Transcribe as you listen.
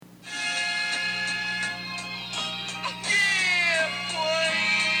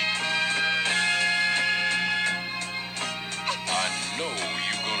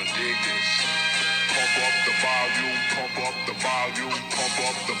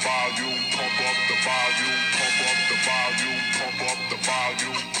up the volume, pump up the volume, pump up the volume, pump up the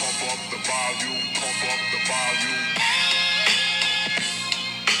volume, pump up the volume, pump up the volume.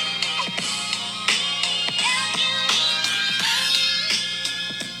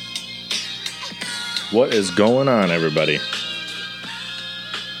 What is going on, everybody?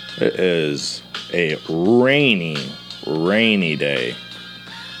 It is a rainy day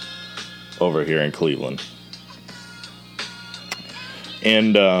over here in Cleveland.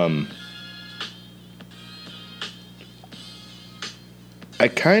 And I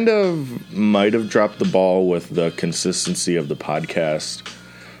kind of might have dropped the ball with the consistency of the podcast,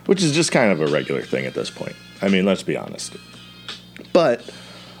 which is just kind of a regular thing at this point. I mean, let's be honest. But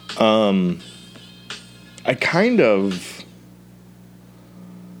I kind of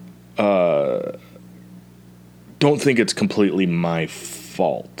don't think it's completely my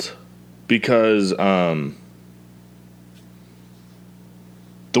fault, because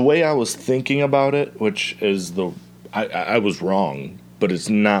the way I was thinking about it, which is I was wrong, but it's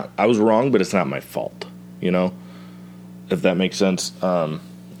not. I was wrong, but it's not my fault. You know, if that makes sense. I'm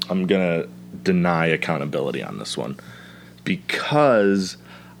gonna deny accountability on this one because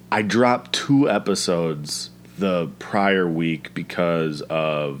I dropped 2 episodes the prior week because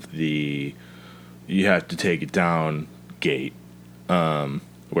of the you have to take it down gate,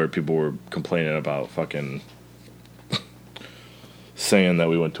 where people were complaining about fucking saying that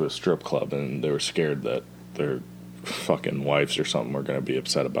we went to a strip club and they were scared that their fucking wives or something were going to be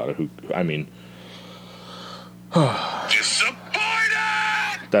upset about it.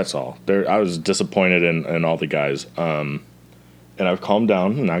 Disappointed! That's all. I was disappointed in all the guys. And I've calmed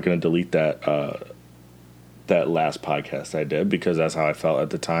down. I'm not going to delete that last podcast I did because that's how I felt at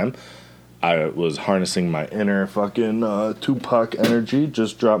the time. I was harnessing my inner fucking Tupac energy.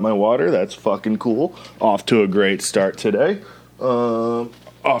 Just dropped my water. That's fucking cool. Off to a great start today. The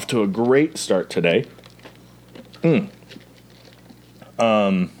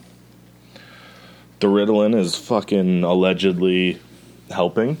Ritalin is fucking allegedly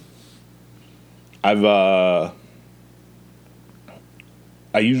helping. I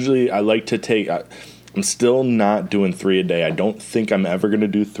like to take. I'm still not doing 3 a day. I don't think I'm ever gonna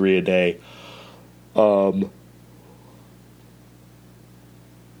do 3 a day.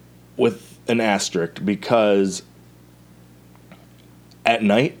 With an asterisk, because at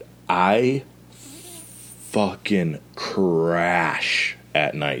night I fucking crash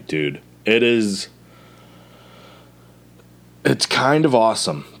at night, dude. It's kind of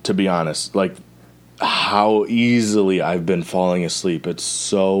awesome, to be honest. Like, how easily I've been falling asleep. It's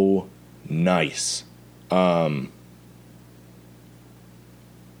so nice.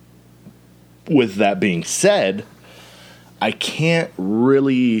 With that being said, I can't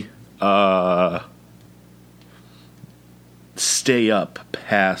really stay up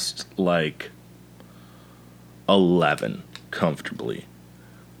past like 11 comfortably.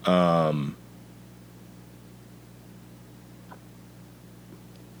 I'll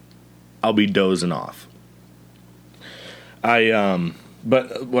be dozing off.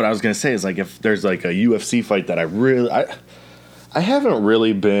 But what I was gonna say is, like, if there's like a UFC fight that I haven't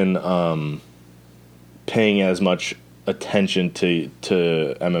really been paying as much attention to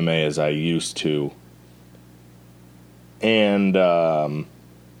MMA as I used to, and I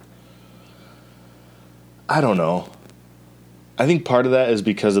don't know. I think part of that is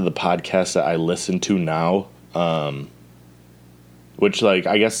because of the podcast that I listen to now, which, like,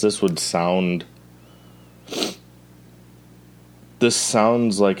 I guess this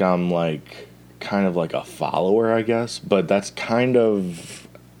sounds like I'm like kind of like a follower, I guess, but that's kind of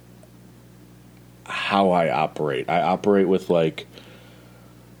how I operate. I operate with, like,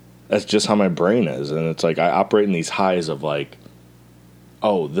 that's just how my brain is, and it's like I operate in these highs of like,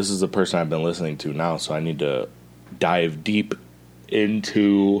 oh, this is the person I've been listening to now, so I need to dive deep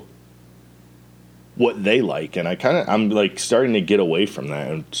into what they like, and I'm like starting to get away from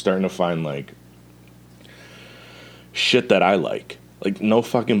that and starting to find like shit that I like. Like, no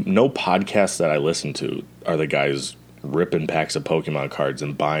podcasts that I listen to are the guys ripping packs of Pokemon cards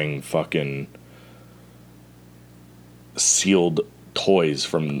and buying fucking sealed toys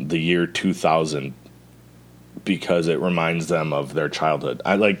from the year 2000 because it reminds them of their childhood.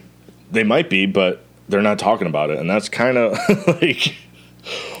 They might be, but they're not talking about it, and that's kind of like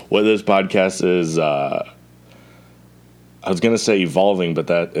what this podcast is. I was gonna say evolving, but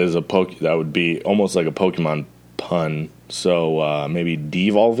that would be almost like a Pokemon pun. So maybe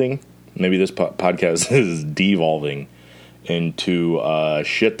devolving. Maybe this podcast is devolving into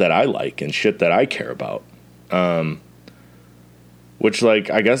shit that I like and shit that I care about. Which, like,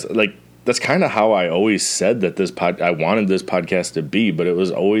 I guess, like, that's kind of how I always said that I wanted this podcast to be, but it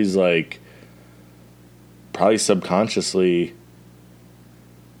was always like probably subconsciously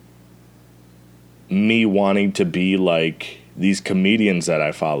me wanting to be like these comedians that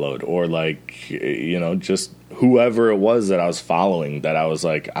I followed, or like, you know, just whoever it was that I was following, that I was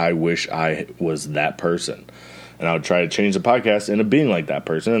like, I wish I was that person. And I would try to change the podcast into being like that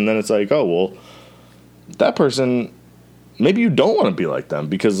person. And then it's like, oh, well, that person, maybe you don't want to be like them,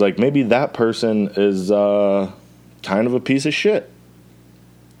 because like maybe that person is kind of a piece of shit.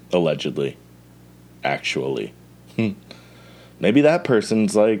 Allegedly. Actually. Maybe that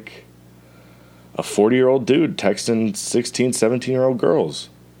person's like a 40-year-old dude texting 16, 17-year-old girls.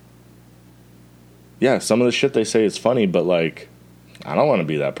 Yeah, some of the shit they say is funny, but like, I don't want to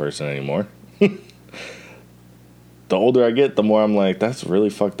be that person anymore. The older I get, the more I'm like, that's really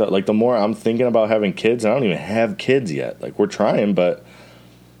fucked up. Like, the more I'm thinking about having kids, and I don't even have kids yet. Like, we're trying, but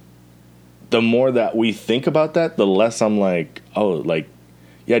the more that we think about that, the less I'm like, oh, like,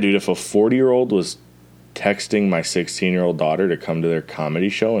 yeah, dude, if a 40-year-old was texting my 16-year-old daughter to come to their comedy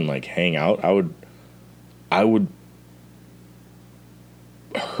show and, like, hang out, I would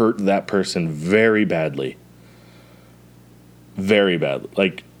hurt that person very badly. Very badly.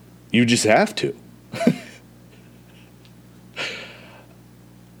 Like, you just have to.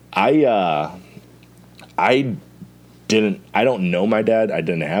 I don't know my dad. I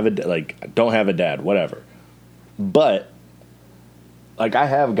didn't have don't have a dad, whatever. But, like, I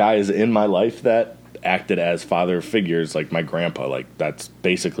have guys in my life that acted as father figures, like my grandpa. Like, that's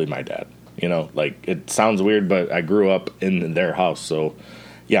basically my dad. You know, like, it sounds weird, but I grew up in their house. So,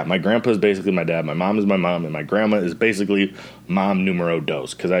 yeah, my grandpa is basically my dad. My mom is my mom. And my grandma is basically mom numero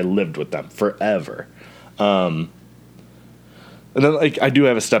dos, because I lived with them forever. And then, like, I do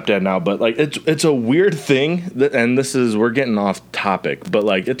have a stepdad now, but, like, it's a weird thing, and we're getting off topic, but,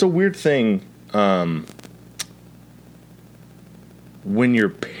 like, it's a weird thing when your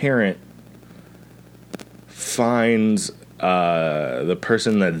parent finds the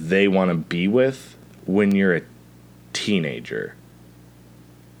person that they want to be with when you're a teenager.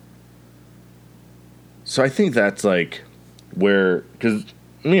 So I think that's, like, where, because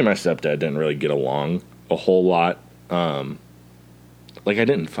me and my stepdad didn't really get along a whole lot. Like, I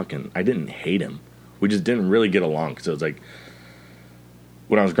didn't hate him. We just didn't really get along, because it was like,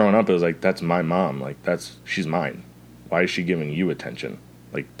 when I was growing up, it was like, that's my mom. Like, she's mine. Why is she giving you attention?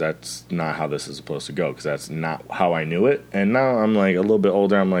 Like, that's not how this is supposed to go, because that's not how I knew it. And now I'm, like, a little bit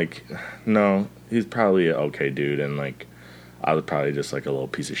older. I'm like, no, he's probably an okay dude. And, like, I was probably just, like, a little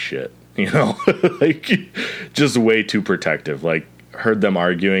piece of shit, you know? Like, just way too protective. Like, heard them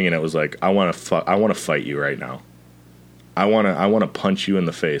arguing, and it was like, I want to fight you right now. I want to punch you in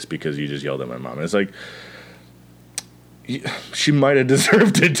the face because you just yelled at my mom. And it's like, she might have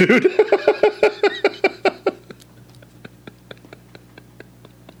deserved it, dude.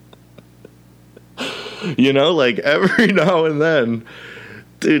 You know, like, every now and then,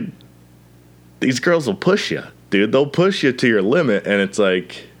 dude, these girls will push you, dude. They'll push you to your limit, and it's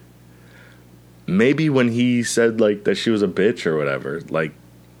like, maybe when he said, like, that she was a bitch or whatever, like,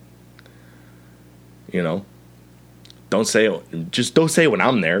 you know, don't say it when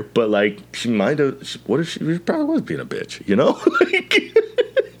I'm there, but, like, she might have, she probably was being a bitch, you know? Like,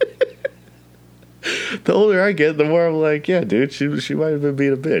 the older I get, the more I'm like, yeah, dude, she might have been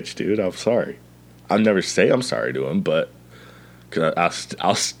being a bitch, dude. I'm sorry. I'll never say I'm sorry to him, but cause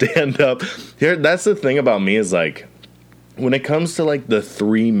I'll stand up. Here, that's the thing about me is, like, when it comes to, like, the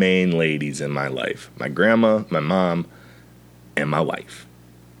three main ladies in my life, my grandma, my mom, and my wife.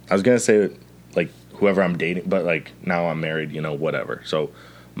 I was going to say, like, whoever I'm dating, but, like, now I'm married, you know, whatever. So,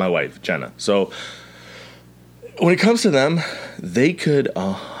 my wife, Jenna. So, when it comes to them, they could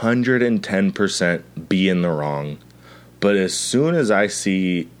 110% be in the wrong. But as soon as I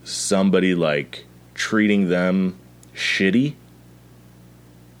see somebody, like, treating them shitty,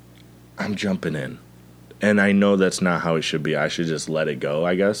 I'm jumping in. And I know that's not how it should be. I should just let it go,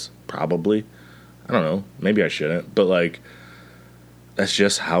 I guess. Probably. I don't know. Maybe I shouldn't. But, like, that's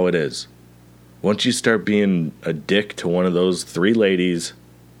just how it is. Once you start being a dick to one of those three ladies,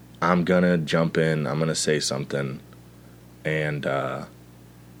 I'm going to jump in. I'm going to say something. And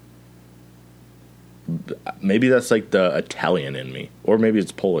maybe that's, like, the Italian in me. Or maybe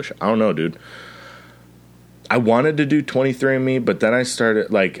it's Polish. I don't know, dude. I wanted to do 23andMe, but then I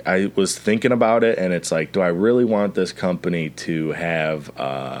started, like, I was thinking about it, and it's like, do I really want this company to have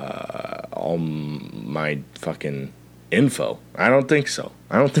all my fucking info? I don't think so.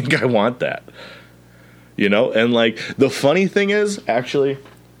 I don't think I want that. You know? And, like, the funny thing is, actually,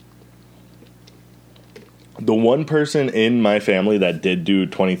 The one person in my family that did do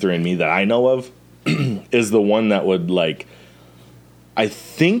 23andMe that I know of is the one that would, like, I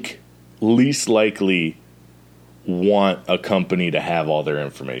think least likely want a company to have all their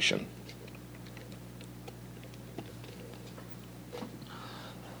information.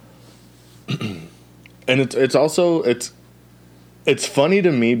 And it's also it's funny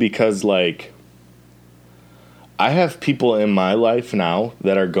to me because, like, I have people in my life now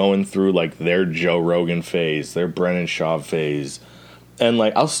that are going through, like, their Joe Rogan phase, their Brennan Schaub phase, and,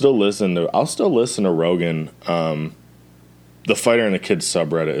 like, I'll still listen to Rogan. The Fighter and the Kid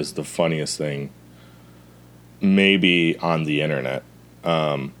subreddit is the funniest thing maybe on the internet.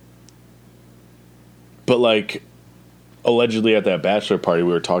 But, like, allegedly at that bachelor party,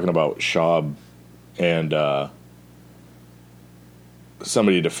 we were talking about Schaub, and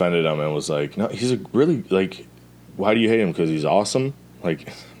somebody defended him and was like, no, he's a really, like, why do you hate him? Because he's awesome?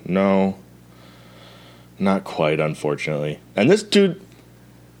 Like, no, not quite, unfortunately. And this dude,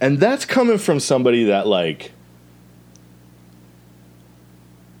 and that's coming from somebody that, like,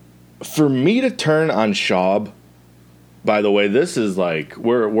 for me to turn on Schaub, by the way, this is like,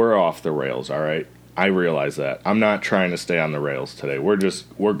 we're off the rails, all right? I realize that. I'm not trying to stay on the rails today.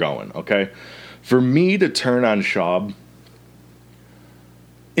 We're going, okay? For me to turn on Schaub,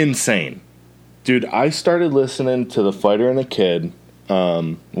 insane. Dude, I started listening to The Fighter and the Kid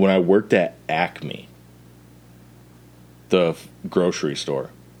when I worked at Acme, the grocery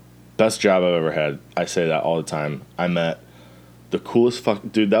store. Best job I've ever had. I say that all the time. I met the coolest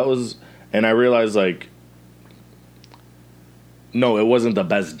dude, that was, and I realized, like, no, it wasn't the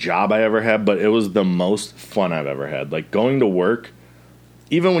best job I ever had, but it was the most fun I've ever had. Like, going to work,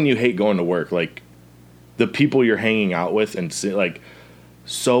 even when you hate going to work, like, the people you're hanging out with, and like,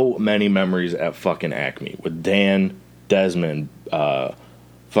 so many memories at fucking Acme with Dan, Desmond,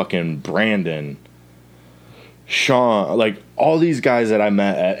 fucking Brandon, Sean, like, all these guys that I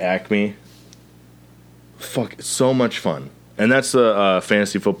met at Acme. Fuck, so much fun. And that's the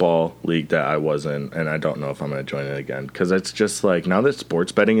fantasy football league that I was in, and I don't know if I'm going to join it again. Because it's just like, now that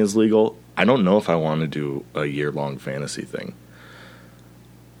sports betting is legal, I don't know if I want to do a year-long fantasy thing.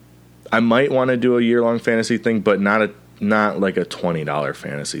 I might want to do a year-long fantasy thing, but not like a $20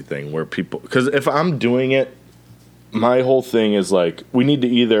 fantasy thing where people... Because if I'm doing it, my whole thing is, like, we need to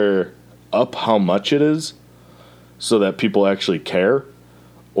either up how much it is so that people actually care,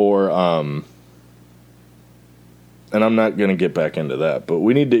 or... and I'm not going to get back into that, but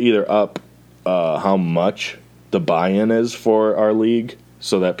we need to either up how much the buy-in is for our league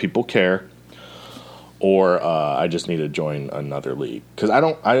so that people care, or I just need to join another league. Because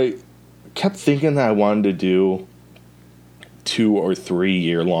I kept thinking that I wanted to do 2 or 3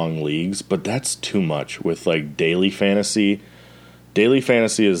 year-long leagues, but that's too much with, like, daily fantasy. Daily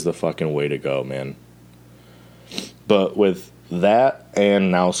fantasy is the fucking way to go, man. But with that,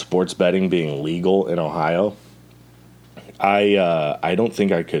 and now sports betting being legal in Ohio... I don't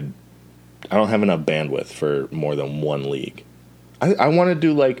think I could. I don't have enough bandwidth for more than one league. I want to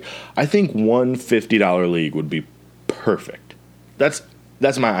do, like, I think one $50 league would be perfect. That's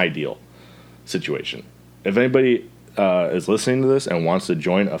my ideal situation. If anybody is listening to this and wants to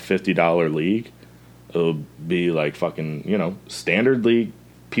join a $50 league, it'll be like fucking, you know, standard league,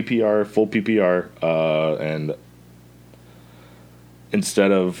 PPR, full PPR, and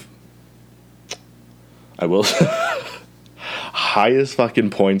instead of, I will. Highest fucking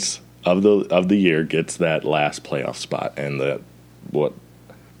points of the year gets that last playoff spot, and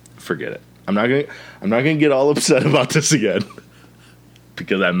forget it. I'm not gonna get all upset about this again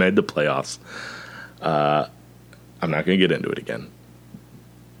because I made the playoffs. I'm not gonna get into it again.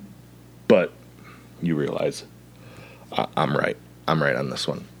 But you realize I'm right. I'm right on this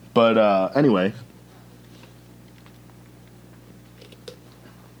one. But anyway,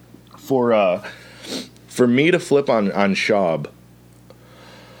 for me to flip on Schaub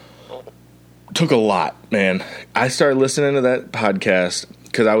took a lot, man. I started listening to that podcast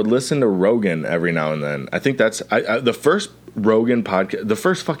because I would listen to Rogan every now and then. I think that's the first Rogan podcast. The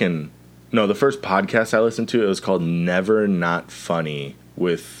first podcast I listened to, it was called Never Not Funny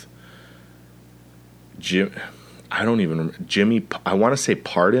with Jim. I don't even remember. Jimmy. I want to say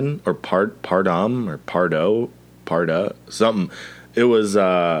Pardon or Pardum or Parda something. It was.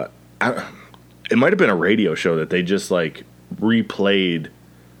 It might have been a radio show that they just, like, replayed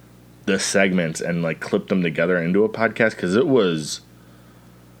the segments and, like, clipped them together into a podcast, because it was,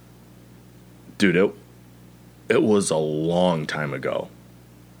 dude, it was a long time ago.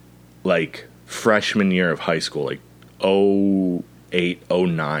 Like, freshman year of high school, like 08,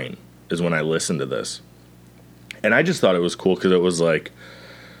 09 is when I listened to this. And I just thought it was cool because it was, like,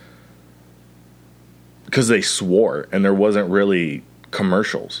 because they swore and there wasn't really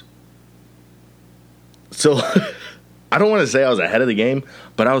commercials. So I don't want to say I was ahead of the game,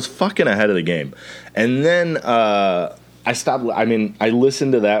 but I was fucking ahead of the game. And then I stopped. I mean, I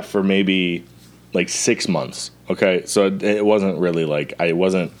listened to that for maybe like 6 months. Okay, so it wasn't really like, I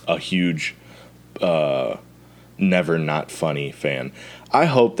wasn't a huge Never Not Funny fan. I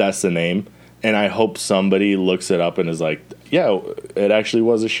hope that's the name, and I hope somebody looks it up and is like, yeah, it actually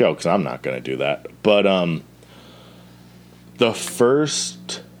was a show, because I'm not going to do that. But the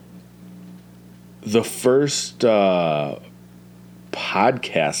first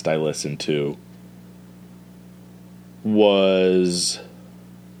podcast I listened to was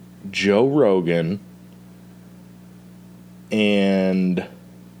Joe Rogan and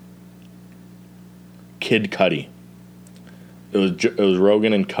Kid Cudi. It was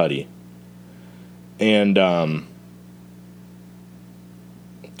Rogan and Cudi, and I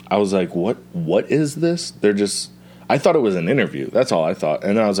was like, what is this? I thought it was an interview. That's all I thought.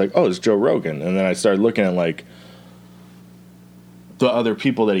 And then I was like, oh, it's Joe Rogan. And then I started looking at like the other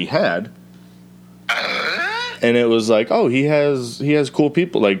people that he had. And it was like, oh, he has cool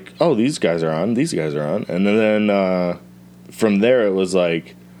people. Like, oh, these guys are on. And then from there, it was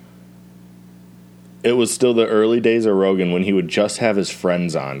like, it was still the early days of Rogan when he would just have his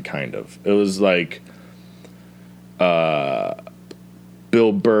friends on, kind of. It was like,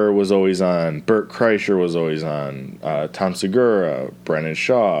 Bill Burr was always on. Bert Kreischer was always on. Tom Segura, Brennan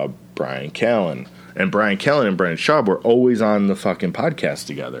Shaw, Brian Callen. And Brian Callen and Brennan Shaw were always on the fucking podcast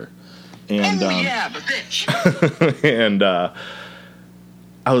together. And, yeah, but bitch. And I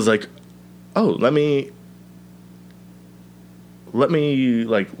was like, oh, let me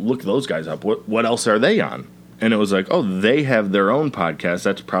like look those guys up. What else are they on? And it was like, oh, they have their own podcast.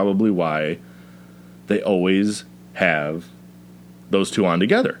 That's probably why they always have those two on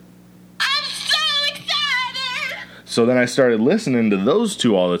together. I'm so excited! So then I started listening to those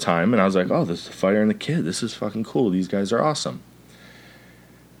two all the time, and I was like, oh, this is Fighter and the Kid. This is fucking cool. These guys are awesome.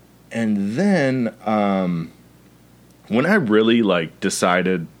 And then when I really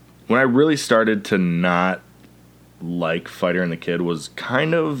started to not like Fighter and the Kid was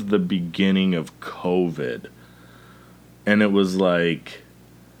kind of the beginning of COVID. And it was like,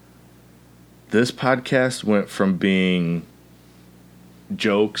 this podcast went from being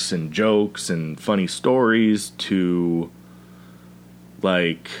jokes and funny stories to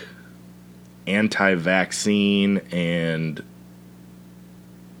like anti-vaccine and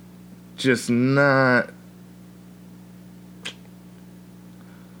just not,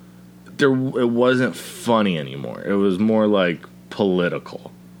 it wasn't funny anymore. It was more like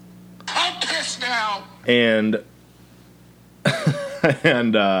political. I'm pissed now. And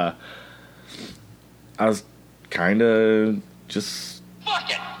I was kind of just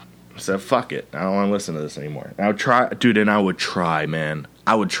Fuck it. said, fuck it. I don't want to listen to this anymore. And I would try, dude, and I would try, man.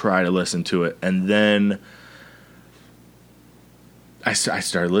 I would try to listen to it. And then I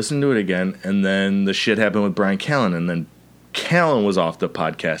started listening to it again, and then the shit happened with Brian Callen, and then Callen was off the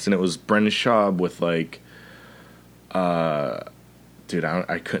podcast, and it was Brendan Schaub with, like, dude,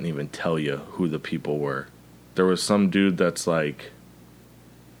 I couldn't even tell you who the people were. There was some dude that's, like,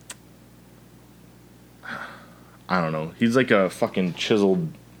 I don't know. He's like a fucking chiseled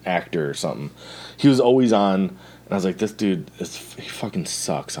actor or something. He was always on, and I was like, this dude, he fucking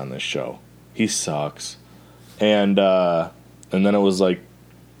sucks on this show. He sucks. And then it was like,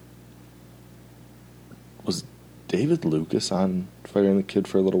 was David Lucas on Fighter and the Kid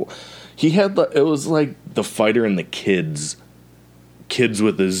for a little while? He had, it was like the Fighter and the Kids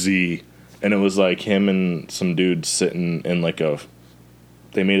with a Z, and it was like him and some dude sitting in like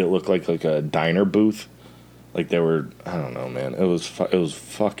they made it look like a diner booth. Like they were, I don't know, man. It was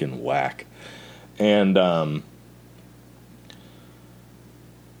fucking whack. And I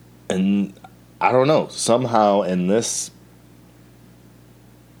don't know, somehow in this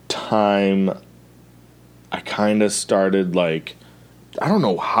time I kind of started, like, I don't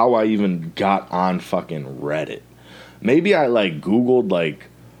know how I even got on fucking Reddit. Maybe I like Googled like,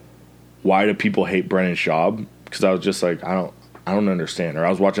 why do people hate Brendan Schaub? Because I was just like, I don't understand. Or I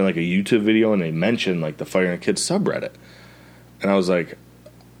was watching like a YouTube video and they mentioned like the Fighter and the Kid subreddit, and I was like,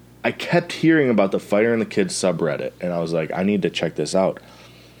 I kept hearing about the Fighter and the Kid subreddit, and I was like, I need to check this out.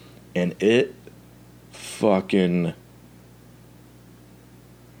 And it fucking,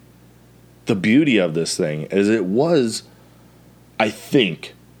 the beauty of this thing is it was, I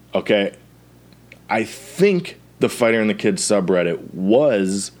think the Fighter and the Kid subreddit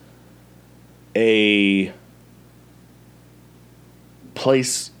was a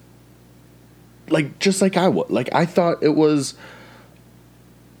place like just like I would. Like I thought it was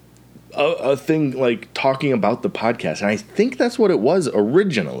a thing like talking about the podcast, and I think that's what it was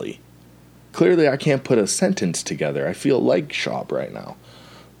originally. Clearly, I can't put a sentence together. I feel like Schaub right now.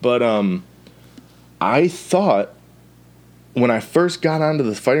 But I thought when I first got onto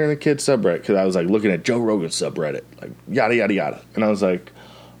the Fighter and the Kid subreddit, because I was like looking at Joe Rogan's subreddit, like yada yada yada, and I was like,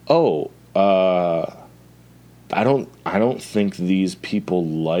 oh, I don't think these people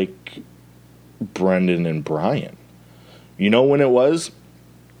like Brendan and Brian. You know when it was?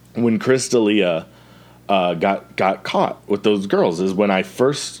 When Chris D'Elia got caught with those girls is when I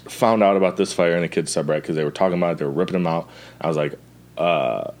first found out about this Fire and the Kids subreddit, because they were talking about it, they were ripping them out. I was like,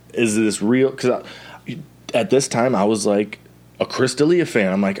 is this real? Because at this time I was like a Chris D'Elia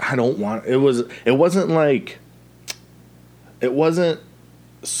fan. I'm like, I don't want it wasn't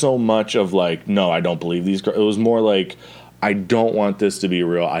so much of like, no, I don't believe these girls. It was more like, I don't want this to be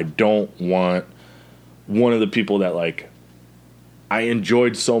real. I don't want one of the people that like I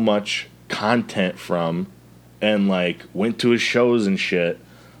enjoyed so much content from and like went to his shows and shit.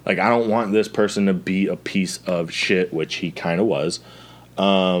 Like, I don't want this person to be a piece of shit, which he kind of was,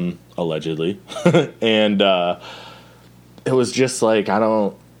 allegedly. And it was just like, I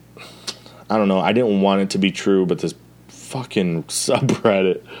don't know. I didn't want it to be true, but this fucking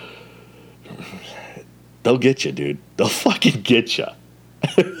subreddit, they'll get you, dude. They'll fucking get you.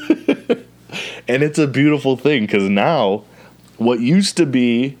 And it's a beautiful thing, because now what used to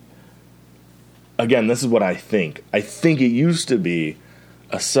be, again, this is what I think. I think it used to be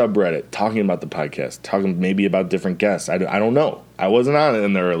a subreddit talking about the podcast, talking maybe about different guests. I don't know. I wasn't on it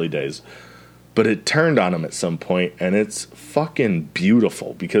in the early days. But it turned on them at some point, and it's fucking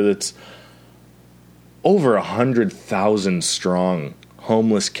beautiful, because it's over 100,000 strong.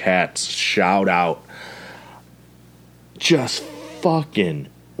 Homeless cats shout out, just fucking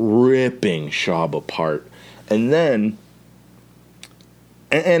ripping Schaub apart. And then,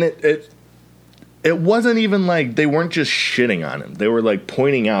 and it wasn't even like they weren't just shitting on him. They were like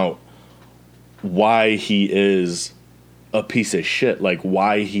pointing out why he is a piece of shit. Like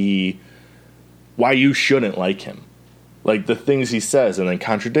why you shouldn't like him. Like the things he says and then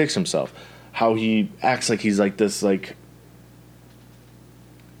contradicts himself. How he acts like he's like this like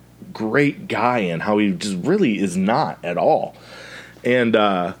great guy, and how he just really is not at all. And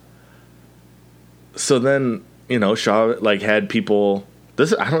so then, you know, Shaw like had people.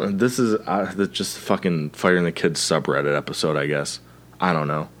 This is just fucking Fire in the Kids subreddit episode, I guess. I don't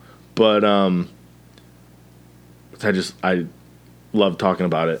know, but I love talking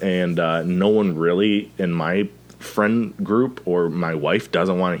about it, and no one really in my friend group or my wife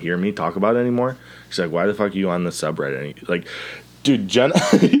doesn't want to hear me talk about it anymore. She's like, "Why the fuck are you on the subreddit?" Like, dude, Jenna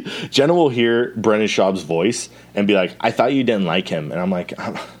will hear Brendan Schaub's voice and be like, "I thought you didn't like him," and I'm like,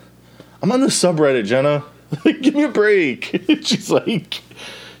 "I'm on the subreddit, Jenna. Give me a break." She's like,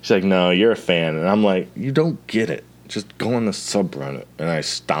 "No, you're a fan," and I'm like, "You don't get it. Just go on the subreddit." And I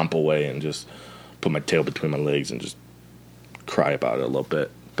stomp away and just put my tail between my legs and just cry about it a little bit.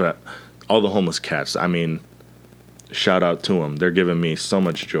 But all the homeless cats, I mean, shout out to them. They're giving me so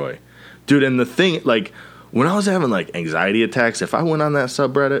much joy, dude. And the thing, like, when I was having like anxiety attacks, if I went on that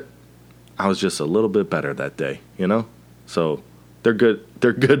subreddit, I was just a little bit better that day, you know. So they're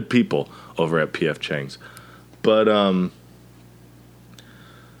good people over at PF Chang's. But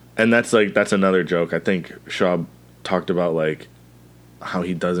and that's another joke. I think Schaub talked about like how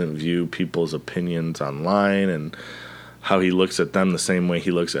he doesn't view people's opinions online, and how he looks at them the same way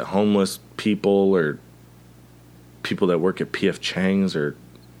he looks at homeless people or people that work at PF Chang's. Or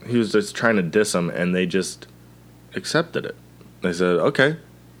he was just trying to diss them, and they just accepted it. They said, "Okay,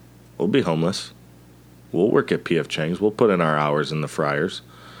 we'll be homeless. We'll work at PF Chang's. We'll put in our hours in the fryers."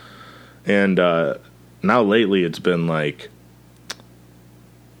 And now lately it's been like,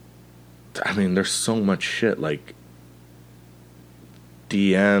 I mean, there's so much shit, like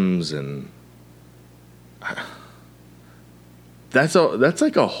DMs, and that's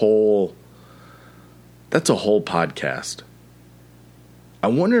a whole podcast. I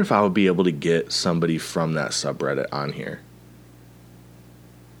wonder if I would be able to get somebody from that subreddit on here.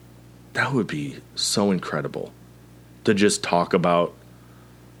 That would be so incredible to just talk about,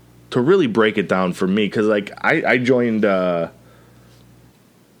 to really break it down for me, because like I joined the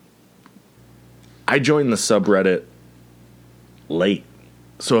subreddit late,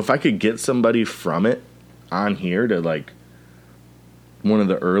 so if I could get somebody from it on here to like one of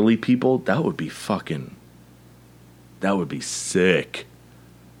the early people, that would be sick.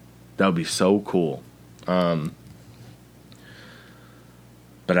 That would be so cool. But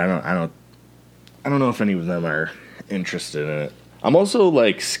I don't know if any of them are interested in it. I'm also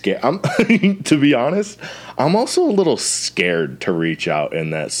like scared. To be honest, I'm also a little scared to reach out in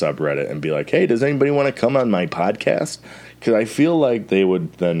that subreddit and be like, hey, does anybody want to come on my podcast? Because I feel like they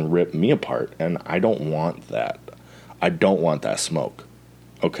would then rip me apart, and I don't want that. I don't want that smoke.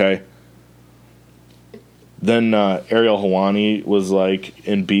 Okay? Then Ariel Helwani was like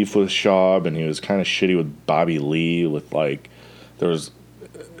in beef with Schaub, and he was kind of shitty with Bobby Lee. With like, there was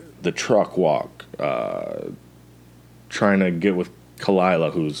the truck walk, trying to get with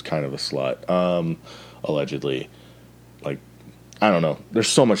Kalila, who's kind of a slut, allegedly. Like, I don't know. There's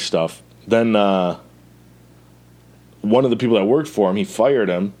so much stuff. Then one of the people that worked for him, he fired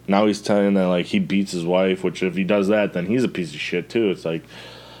him. Now he's telling that like he beats his wife, which if he does that, then he's a piece of shit too. It's like,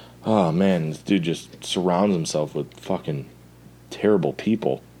 oh man, this dude just surrounds himself with fucking terrible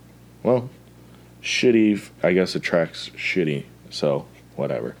people. Well, shitty, I guess, attracts shitty, so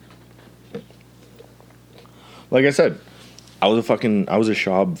whatever. Like I said, I was a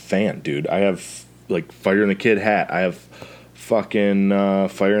Schaub fan, dude. I have like Fire in the Kid hat. I have fucking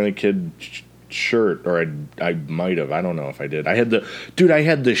Fire in the Kid shirt, or I might have. I don't know if I did. I had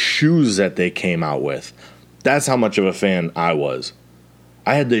the shoes that they came out with. That's how much of a fan I was.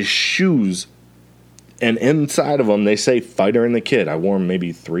 I had the shoes, and inside of them they say Fighter and the Kid. I wore them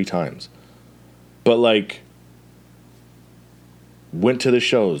maybe 3 times. But like, went to the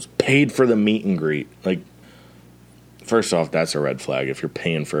shows, paid for the meet and greet. Like, first off, that's a red flag. If you're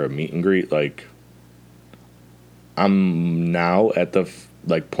paying for a meet and greet, like, I'm now at the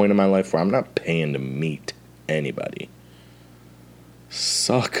like point in my life where I'm not paying to meet anybody.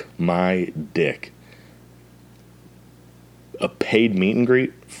 Suck my dick. A paid meet and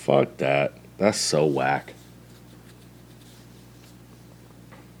greet? Fuck that. That's so whack.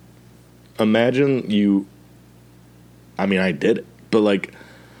 Imagine you... I mean, I did it. But, like,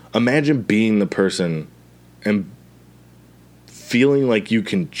 imagine being the person and feeling like you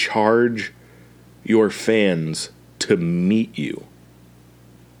can charge your fans to meet you.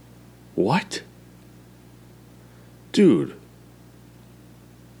 What? Dude.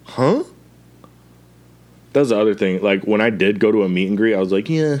 Huh? That was the other thing. Like, when I did go to a meet and greet, I was like,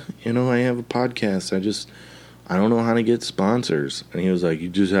 yeah, I have a podcast. I don't know how to get sponsors. And he was like, you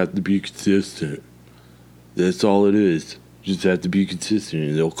just have to be consistent. That's all it is. You just have to be consistent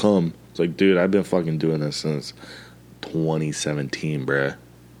and they'll come. It's like, dude, I've been fucking doing this since 2017, bruh.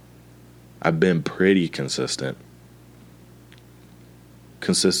 I've been pretty consistent.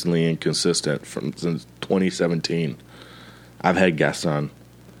 Consistently inconsistent since 2017. I've had guests on.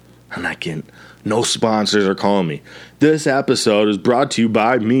 I'm not getting... No sponsors are calling me. This episode is brought to you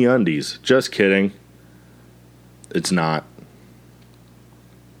by MeUndies. Just kidding. It's not.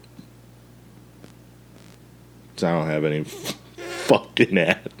 I don't have any fucking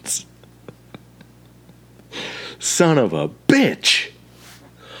ads. Son of a bitch.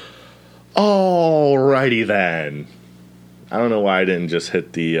 Alrighty then. I don't know why I didn't just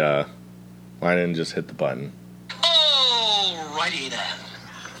hit the button. Alrighty then.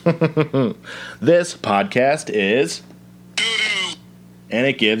 This podcast is Doo-doo. and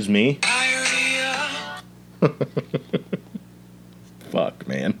it gives me Diarrhea. fuck,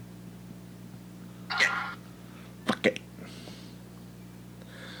 man. Fuck it.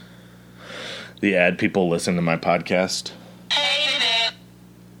 The ad people listen to my podcast,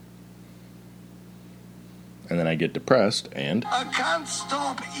 and then I get depressed, and I can't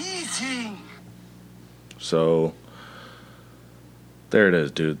stop eating. so there it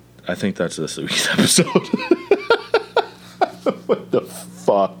is, dude. I think that's this week's episode. What the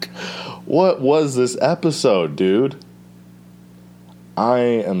fuck? What was this episode, dude? I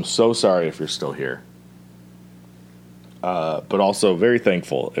am so sorry if you're still here. But also very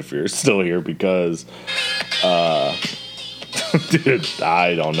thankful if you're still here because, dude,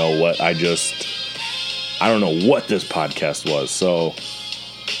 I don't know what this podcast was. So,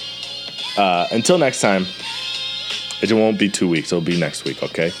 until next time, it won't be 2 weeks. It'll be next week,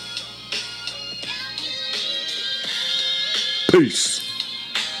 okay? Peace.